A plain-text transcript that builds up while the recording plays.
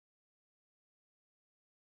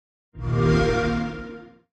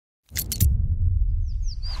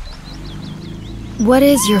What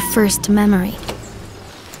is your first memory?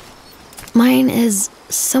 Mine is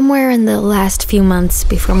somewhere in the last few months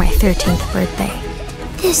before my 13th birthday.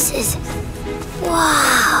 This is...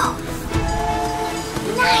 wow!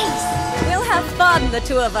 Nice! We'll have fun, the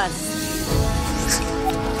two of us.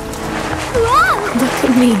 Whoa! Look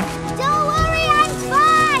at me, Don't worry, I'm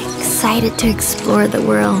fine! excited to explore the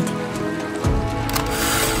world.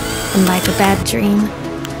 And like a bad dream,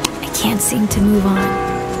 I can't seem to move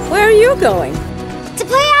on. Where are you going? To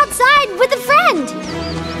play outside with a friend!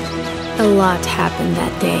 A lot happened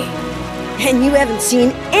that day. And you haven't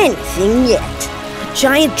seen anything yet. A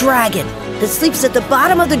giant dragon that sleeps at the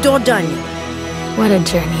bottom of the Dordogne. What a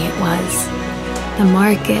journey it was. The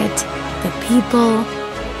market, the people,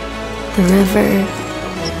 the river,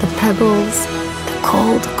 the pebbles, the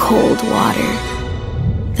cold, cold water.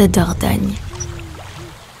 The Dordogne.